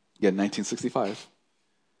 Again, 1965.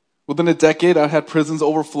 Within a decade, I had prisons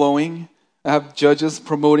overflowing. I have judges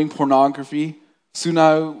promoting pornography. Soon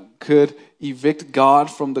I could evict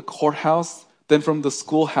God from the courthouse, then from the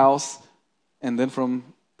schoolhouse, and then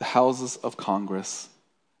from the houses of Congress.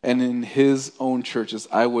 And in his own churches,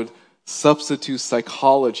 I would substitute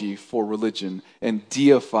psychology for religion and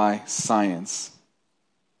deify science.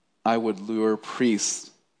 I would lure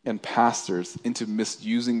priests and pastors into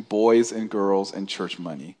misusing boys and girls and church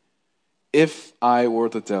money. If I were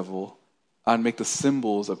the devil, I'd make the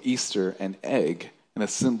symbols of Easter an egg and a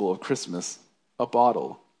symbol of Christmas a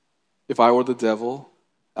bottle. If I were the devil,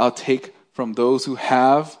 I'll take from those who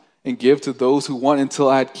have and give to those who want until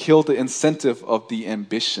I had killed the incentive of the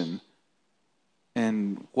ambition.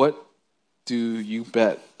 And what do you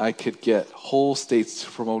bet I could get whole states to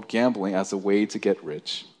promote gambling as a way to get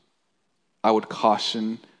rich? I would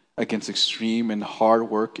caution against extreme and hard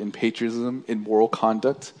work and patriotism in moral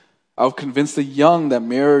conduct. I would convince the young that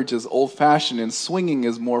marriage is old-fashioned and swinging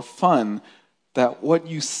is more fun, that what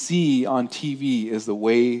you see on TV is the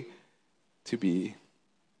way to be.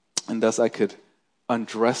 And thus I could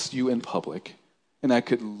undress you in public, and I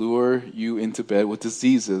could lure you into bed with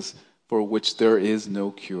diseases for which there is no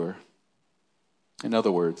cure. In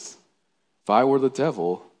other words, if I were the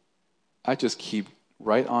devil, I'd just keep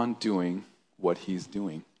right on doing what he's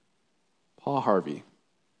doing. Paul Harvey,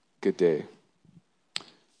 good day.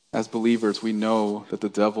 As believers, we know that the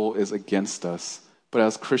devil is against us. But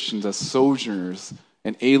as Christians, as sojourners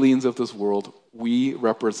and aliens of this world, we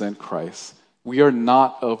represent Christ. We are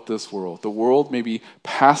not of this world. The world may be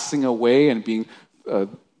passing away and being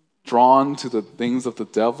drawn to the things of the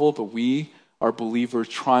devil, but we are believers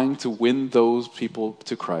trying to win those people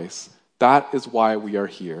to Christ. That is why we are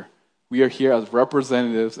here. We are here as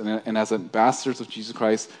representatives and as ambassadors of Jesus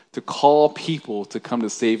Christ to call people to come to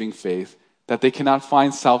saving faith, that they cannot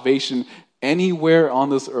find salvation anywhere on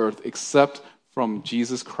this earth except from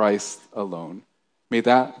Jesus Christ alone. May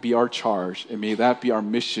that be our charge, and may that be our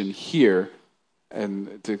mission here,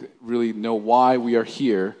 and to really know why we are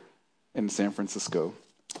here in San Francisco.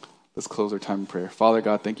 Let's close our time in prayer. Father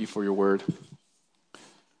God, thank you for your word.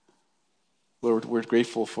 Lord, we're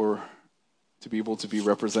grateful to be able to be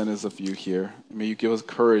representatives of you here. And may you give us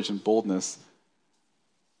courage and boldness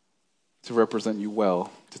to represent you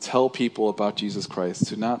well, to tell people about Jesus Christ,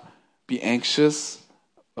 to not be anxious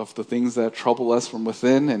of the things that trouble us from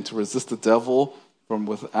within, and to resist the devil from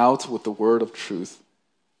without with the word of truth.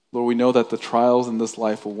 Lord, we know that the trials in this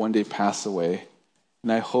life will one day pass away.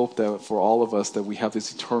 And I hope that for all of us that we have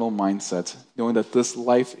this eternal mindset, knowing that this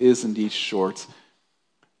life is indeed short,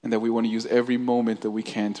 and that we want to use every moment that we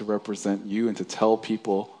can to represent you and to tell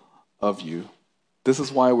people of you. This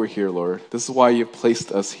is why we're here, Lord. This is why you've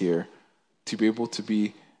placed us here, to be able to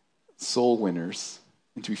be soul winners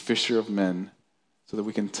and to be fisher of men, so that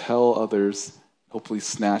we can tell others, hopefully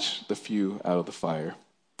snatch the few out of the fire.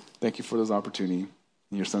 Thank you for this opportunity.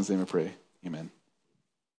 In your son's name I pray. Amen.